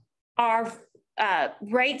 Our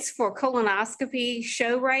rates for colonoscopy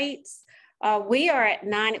show rates, we are at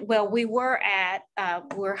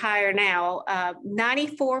we're higher now,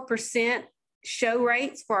 94% show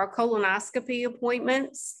rates for our colonoscopy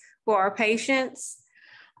appointments for our patients.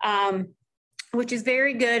 Which is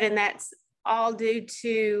very good, and that's all due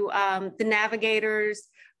to the navigators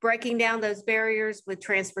breaking down those barriers with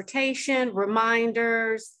transportation,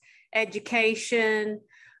 reminders, education,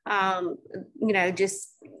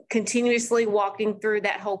 just continuously walking through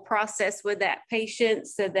that whole process with that patient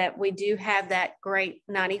so that we do have that great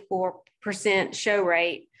 94% show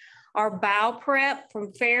rate. Our bowel prep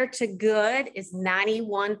from fair to good is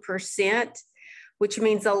 91%. Which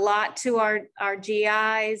means a lot to our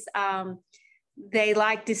GIs. They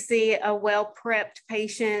like to see a well-prepped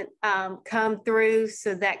patient come through,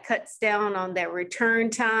 so that cuts down on their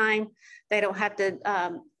return time. They don't have to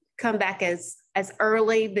come back as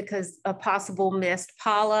early because of possible missed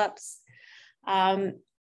polyps. Our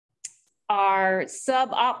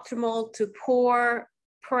suboptimal to poor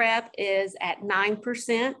prep is at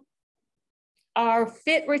 9%. Our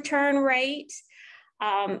fit return rate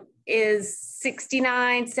is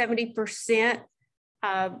 69-70%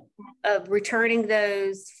 of returning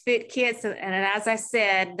those fit kits. And as I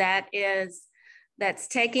said, that's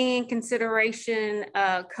taking in consideration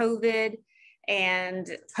COVID and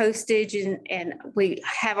postage, and we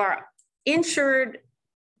have our insured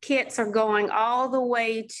kits are going all the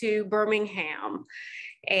way to Birmingham.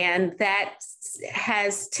 And that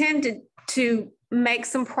has tended to make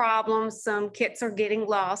some problems. Some kits are getting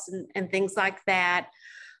lost and things like that.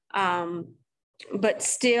 But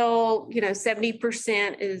still,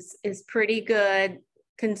 70% is pretty good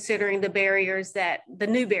considering the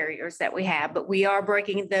new barriers that we have, but we are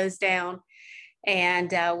breaking those down,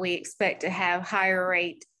 and we expect to have higher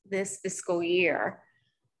rate this fiscal year.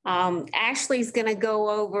 Ashley's going to go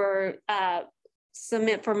over some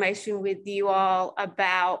information with you all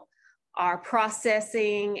about our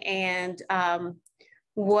processing and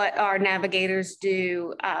what our navigators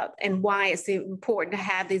do and why it's important to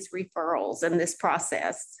have these referrals in this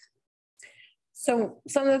process. So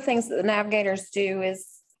some of the things that the navigators do is,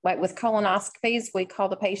 like with colonoscopies, we call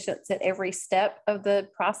the patients at every step of the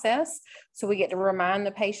process. So we get to remind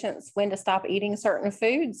the patients when to stop eating certain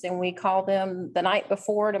foods, and we call them the night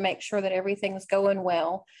before to make sure that everything's going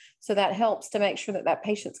well. So that helps to make sure that that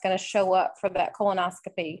patient's going to show up for that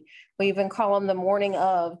colonoscopy. We even call them the morning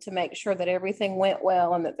of to make sure that everything went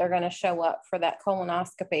well and that they're going to show up for that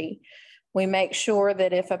colonoscopy. We make sure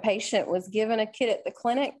that if a patient was given a kit at the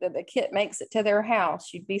clinic, that the kit makes it to their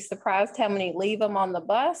house. You'd be surprised how many leave them on the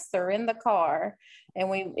bus or in the car. And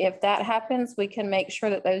if that happens, we can make sure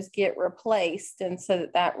that those get replaced, and so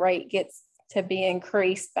that rate gets to be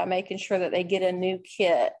increased by making sure that they get a new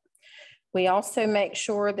kit. We also make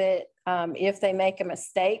sure that if they make a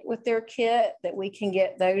mistake with their kit, that we can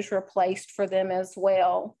get those replaced for them as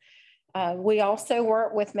well. We also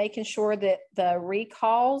work with making sure that the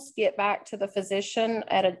recalls get back to the physician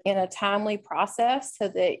in a timely process, so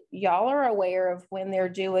that y'all are aware of when they're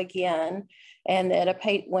due again, and that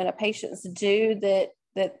when a patient's due, that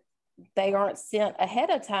they aren't sent ahead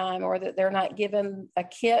of time, or that they're not given a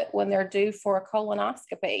kit when they're due for a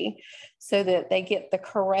colonoscopy, so that they get the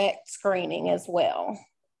correct screening as well.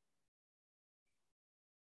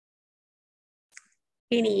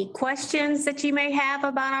 Any questions that you may have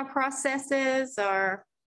about our processes, or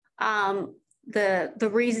the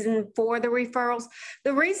reason for the referrals.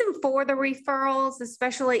 The reason for the referrals,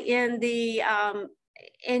 especially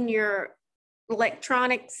in your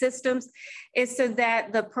electronic systems, is so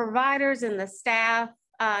that the providers and the staff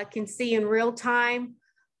can see in real time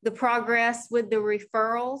the progress with the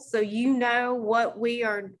referrals. So you know what we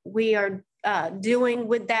are doing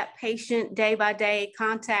with that patient day by day,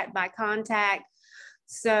 contact by contact.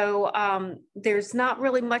 So there's not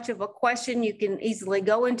really much of a question. You can easily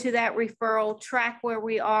go into that referral, track where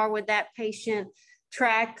we are with that patient,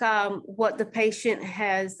 track what the patient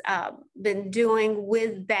has been doing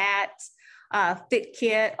with that fit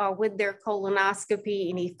kit or with their colonoscopy,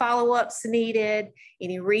 any follow-ups needed,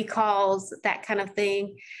 any recalls, that kind of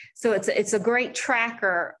thing. So it's a great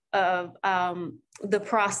tracker of the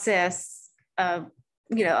process of,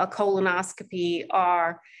 a colonoscopy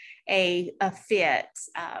or a fit.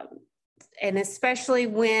 And especially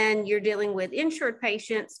when you're dealing with insured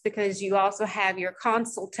patients, because you also have your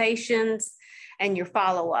consultations and your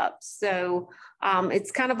follow-ups. So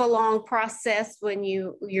it's kind of a long process when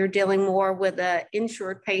you're dealing more with an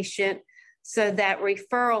insured patient. So that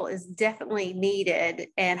referral is definitely needed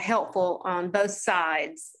and helpful on both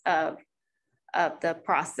sides of the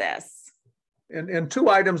process. And two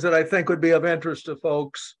items that I think would be of interest to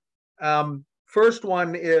folks. First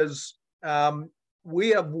one is we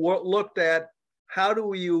have looked at how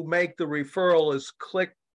do you make the referral as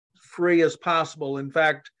click-free as possible. In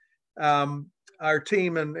fact, our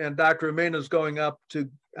team and Dr. Amin is going up to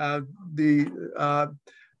the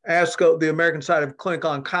ASCO, the American Society of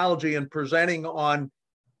Clinical Oncology, and presenting on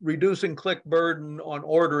reducing click burden on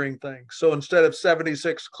ordering things. So instead of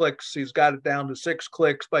 76 clicks, he's got it down to 6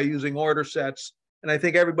 clicks by using order sets. And I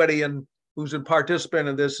think everybody who's a participant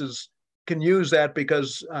in this can use that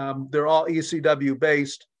because they're all ECW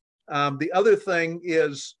based. The other thing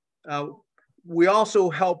is we also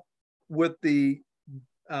help with the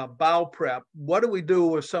bowel prep. What do we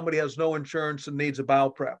do if somebody has no insurance and needs a bowel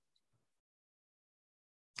prep?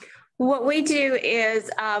 What we do is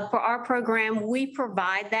for our program, we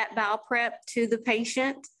provide that bowel prep to the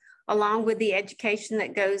patient along with the education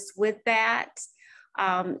that goes with that.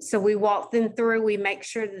 So we walk them through, we make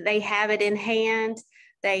sure that they have it in hand.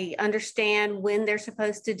 They understand when they're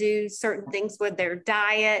supposed to do certain things with their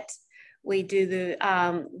diet. We do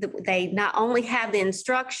they not only have the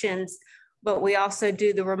instructions, but we also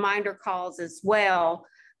do the reminder calls as well,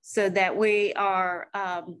 so that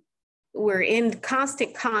we're in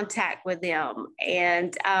constant contact with them.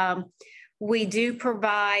 And we do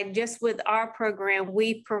provide, just with our program,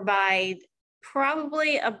 we provide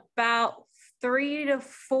probably about 3 to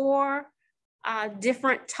 4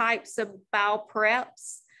 different types of bowel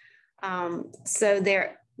preps. So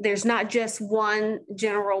there's not just one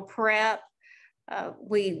general prep.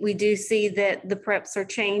 We do see that the preps are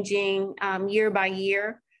changing year by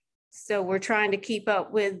year. So we're trying to keep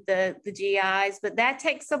up with the GIs, but that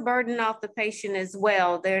takes a burden off the patient as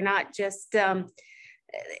well. They're not just, the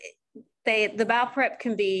bowel prep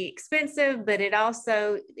can be expensive, but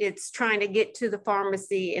it's trying to get to the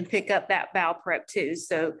pharmacy and pick up that bowel prep too.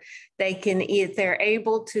 So they can, if they're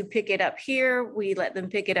able to pick it up here, we let them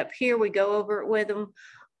pick it up here, we go over it with them.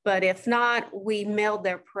 But if not, we mail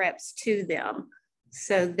their preps to them.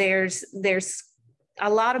 So there's a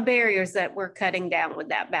lot of barriers that we're cutting down with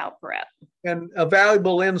that bowel prep. And a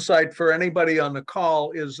valuable insight for anybody on the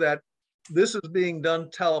call is that this is being done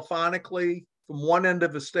telephonically from one end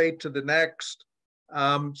of the state to the next.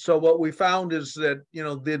 So what we found is that,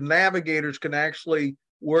 the navigators can actually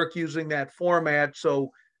work using that format.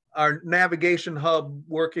 So our navigation hub,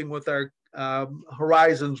 working with our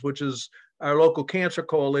Horizons, which is our local cancer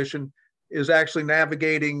coalition, is actually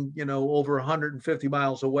navigating, over 150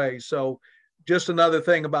 miles away. So just another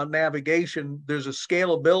thing about navigation, there's a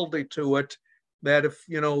scalability to it that if,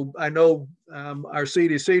 I know our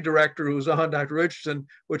CDC director who's on, Dr. Richardson,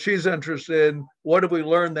 what she's interested in, what have we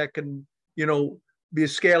learned that can, be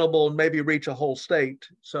scalable and maybe reach a whole state.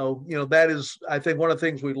 So, that is, I think one of the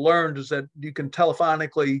things we learned is that you can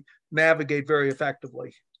telephonically navigate very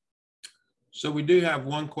effectively. So we do have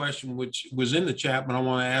one question which was in the chat, but I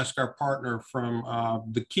want to ask our partner from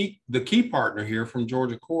the key partner here from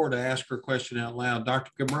Georgia Core to ask her question out loud.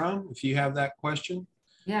 Dr. Gabram, if you have that question.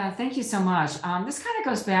 Yeah, thank you so much. This kind of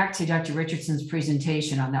goes back to Dr. Richardson's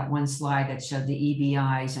presentation on that one slide that showed the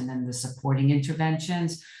EBIs and then the supporting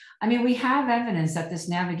interventions. I mean, we have evidence that this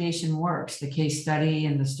navigation works. The case study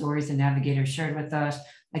and the stories the navigators shared with us,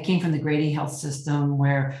 that came from the Grady Health System,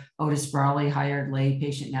 where Otis Brawley hired lay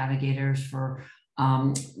patient navigators for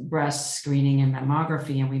breast screening and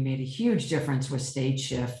mammography, and we made a huge difference with stage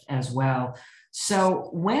shift as well. So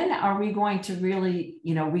when are we going to really,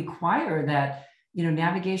 require that,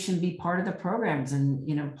 navigation be part of the programs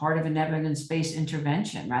and, part of an evidence-based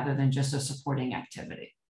intervention rather than just a supporting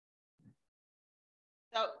activity?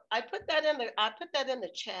 So I put that in the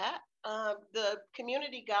chat. The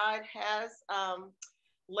community guide has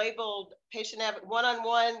labeled patient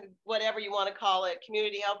one-on-one, whatever you want to call it,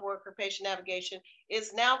 community health worker patient navigation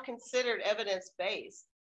is now considered evidence-based.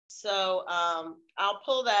 So I'll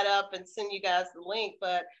pull that up and send you guys the link,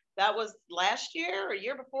 but that was last year or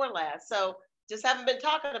year before last. So just haven't been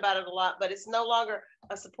talking about it a lot, but it's no longer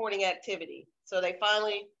a supporting activity. So they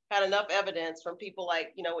finally had enough evidence from people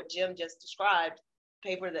like, what Jim just described,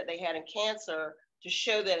 paper that they had in cancer, to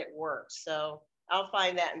show that it works. So I'll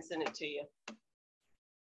find that and send it to you.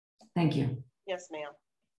 Thank you. Yes, ma'am.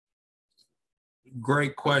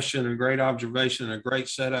 Great question and great observation and a great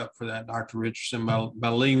setup for that, Dr. Richardson, by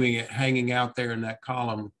leaving it hanging out there in that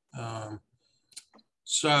column.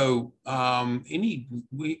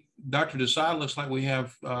 Dr. Desai, looks like we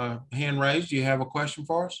have a hand raised. Do you have a question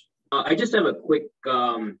for us? I just have a quick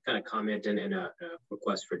kind of comment and a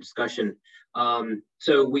request for discussion.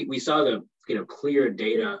 So we saw the clear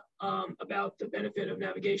data about the benefit of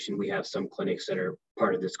navigation. We have some clinics that are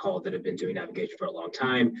part of this call that have been doing navigation for a long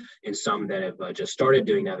time, and some that have just started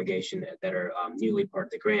doing navigation that are newly part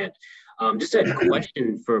of the grant. Just a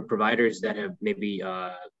question for providers that have maybe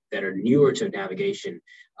that are newer to navigation,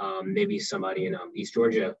 maybe somebody in East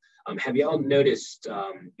Georgia. Have y'all noticed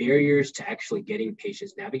barriers to actually getting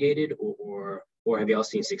patients navigated, or have y'all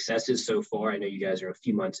seen successes so far? I know you guys are a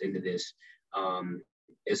few months into this,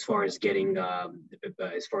 as far as getting,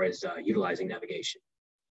 utilizing navigation.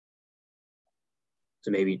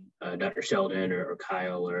 So maybe Dr. Sheldon or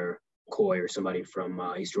Kyle or Coy or somebody from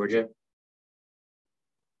East Georgia.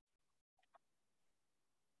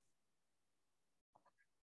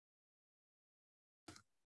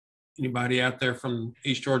 Anybody out there from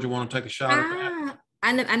East Georgia want to take a shot at that?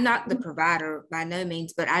 I'm not the provider by no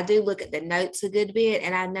means, but I do look at the notes a good bit,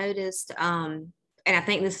 and I noticed, and I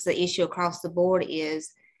think this is the issue across the board,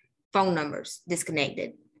 is phone numbers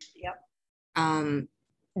disconnected. Yep.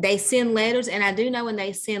 They send letters, and I do know when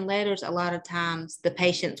they send letters, a lot of times the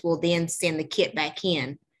patients will then send the kit back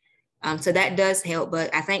in. So that does help,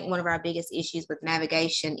 but I think one of our biggest issues with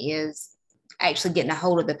navigation is actually getting a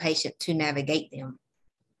hold of the patient to navigate them.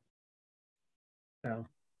 Yeah.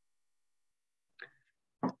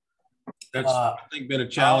 That's, I think, been a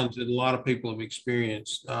challenge that a lot of people have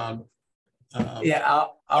experienced. Yeah,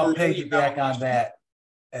 I'll piggyback on that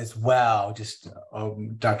as well. Just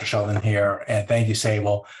Dr. Sheldon here, and thank you,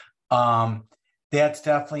 Sable. That's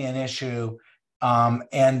definitely an issue,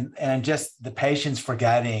 and just the patients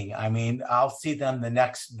forgetting. I mean, I'll see them the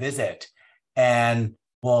next visit, and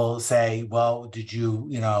we'll say, "Well, did you,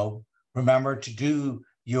 remember to do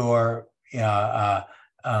your,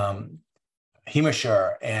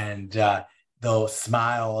 Hemasure?" And they'll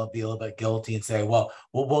smile, be a little bit guilty, and say, "Well,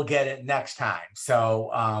 we'll get it next time."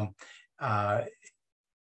 So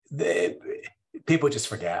people just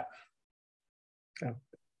forget. Yeah.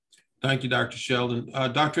 Thank you, Dr. Sheldon.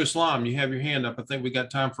 Dr. Islam, you have your hand up. I think we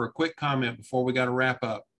got time for a quick comment before we got to wrap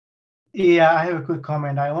up. Yeah, I have a quick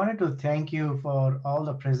comment. I wanted to thank you for all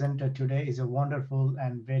the presenter today. It's a wonderful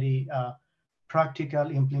and very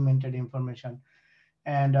practical implemented information.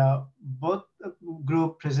 And both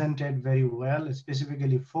group presented very well,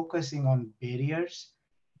 specifically focusing on barriers.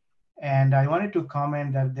 And I wanted to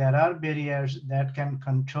comment that there are barriers that can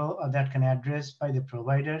control or that can address by the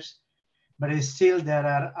providers, but still there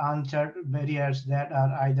are uncharted barriers that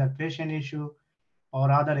are either patient issue or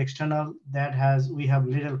other external that we have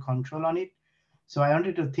little control on it. So I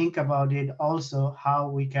wanted to think about it also, how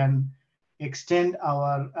we can extend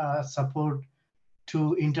our support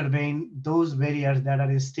to intervene those barriers that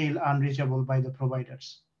are still unreachable by the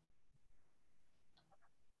providers.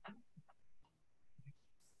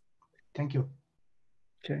 Thank you.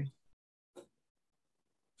 Okay.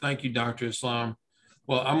 Thank you, Dr. Islam.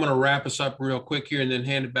 Well, I'm going to wrap us up real quick here and then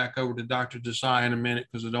hand it back over to Dr. Desai in a minute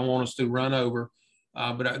because I don't want us to run over.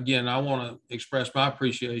 But again, I want to express my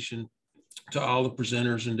appreciation to all the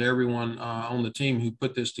presenters and to everyone on the team who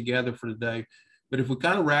put this together for today. But if we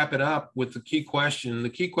kind of wrap it up with the key question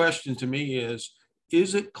to me is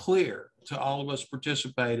it clear to all of us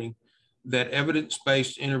participating that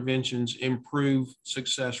evidence-based interventions improve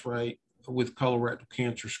success rate with colorectal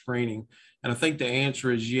cancer screening? And I think the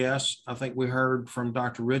answer is yes. I think we heard from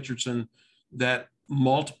Dr. Richardson that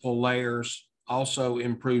multiple layers also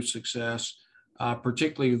improve success,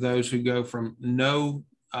 particularly those who go from no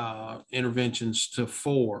interventions to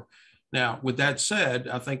 4. Now, with that said,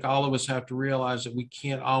 I think all of us have to realize that we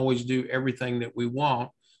can't always do everything that we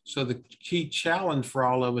want. So the key challenge for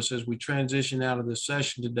all of us as we transition out of this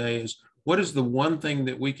session today is, what is the one thing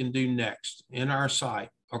that we can do next in our site,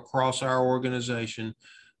 across our organization,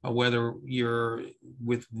 whether you're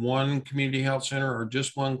with one community health center or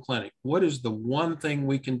just one clinic? What is the one thing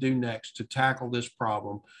we can do next to tackle this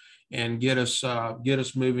problem and get us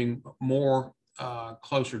moving more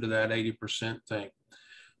closer to that 80% thing?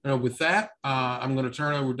 With that, I'm going to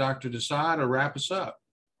turn over to Dr. Desai to wrap us up.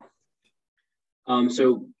 I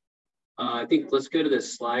think let's go to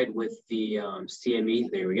this slide with the CME.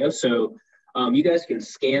 There we go. So you guys can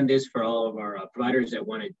scan this for all of our providers that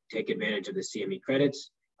want to take advantage of the CME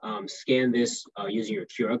credits. Scan this using your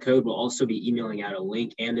QR code. We'll also be emailing out a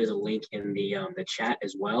link, and there's a link in the chat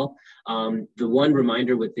as well. The one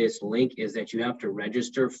reminder with this link is that you have to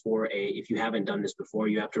register for if you haven't done this before,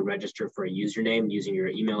 you have to register for a username using your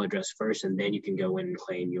email address first, and then you can go in and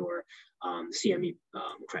claim your CME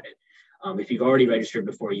credit. If you've already registered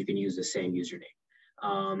before, you can use the same username.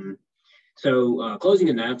 Closing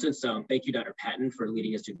announcements, thank you, Dr. Patton, for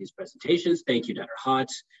leading us through these presentations. Thank you, Dr.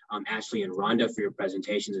 Hotz, Ashley, and Rhonda for your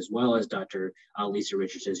presentations, as well as Dr. Lisa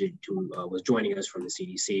Richardson, who was joining us from the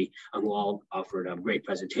CDC, who all offered great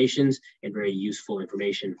presentations and very useful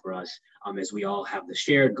information for us as we all have the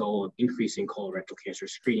shared goal of increasing colorectal cancer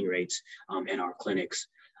screening rates in our clinics.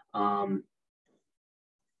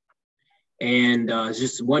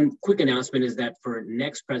 Just one quick announcement is that for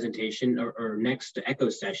next presentation or next ECHO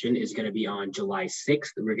session is going to be on July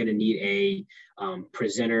 6th. We're going to need a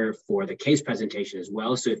presenter for the case presentation as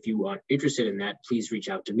well. So if you are interested in that, please reach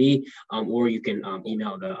out to me, or you can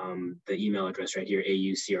email the email address right here,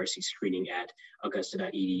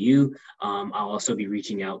 aucrc@augusta.edu. I'll also be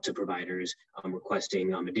reaching out to providers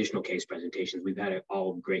requesting additional case presentations. We've had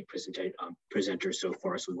all great presenters so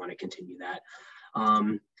far, so we want to continue that.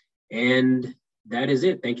 And that is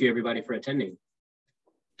it. Thank you, everybody, for attending.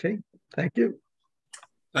 Okay, thank you.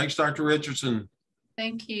 Thanks, Dr. Richardson.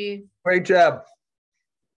 Thank you. Great job.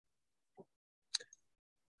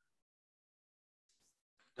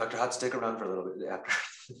 Dr. Hotz, stick around for a little bit after.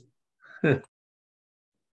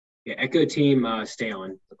 Yeah, ECHO team, stay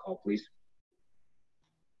on the call, please.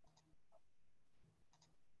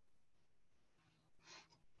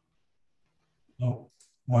 Oh,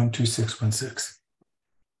 12616.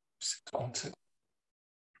 616.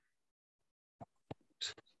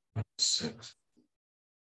 6.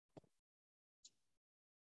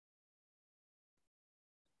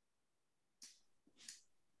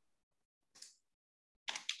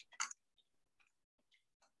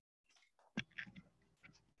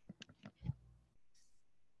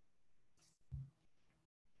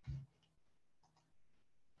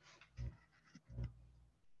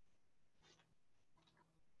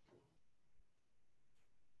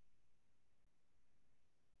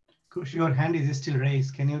 Kush, your hand is still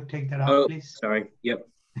raised. Can you take that off, please? Sorry. Yep.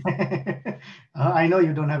 I know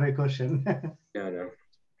you don't have a question. No.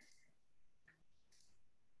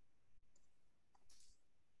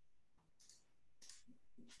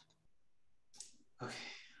 Okay.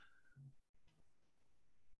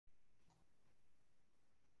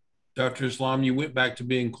 Dr. Islam, you went back to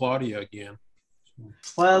being Claudia again.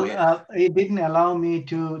 Well, it didn't allow me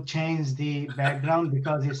to change the background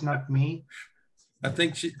because it's not me. I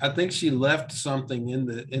think she left something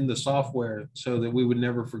in the software so that we would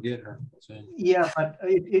never forget her. So. Yeah, but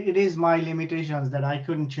it is my limitations that I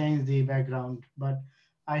couldn't change the background. But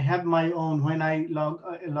I have my own. When I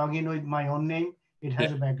log in with my own name, it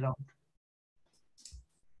has a background.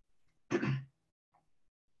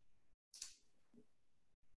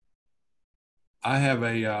 I have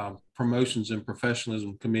a promotions and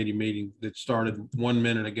professionalism committee meeting that started 1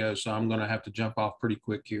 minute ago, so I'm going to have to jump off pretty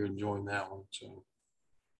quick here and join that one. So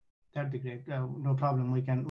that'd be great. No problem. We can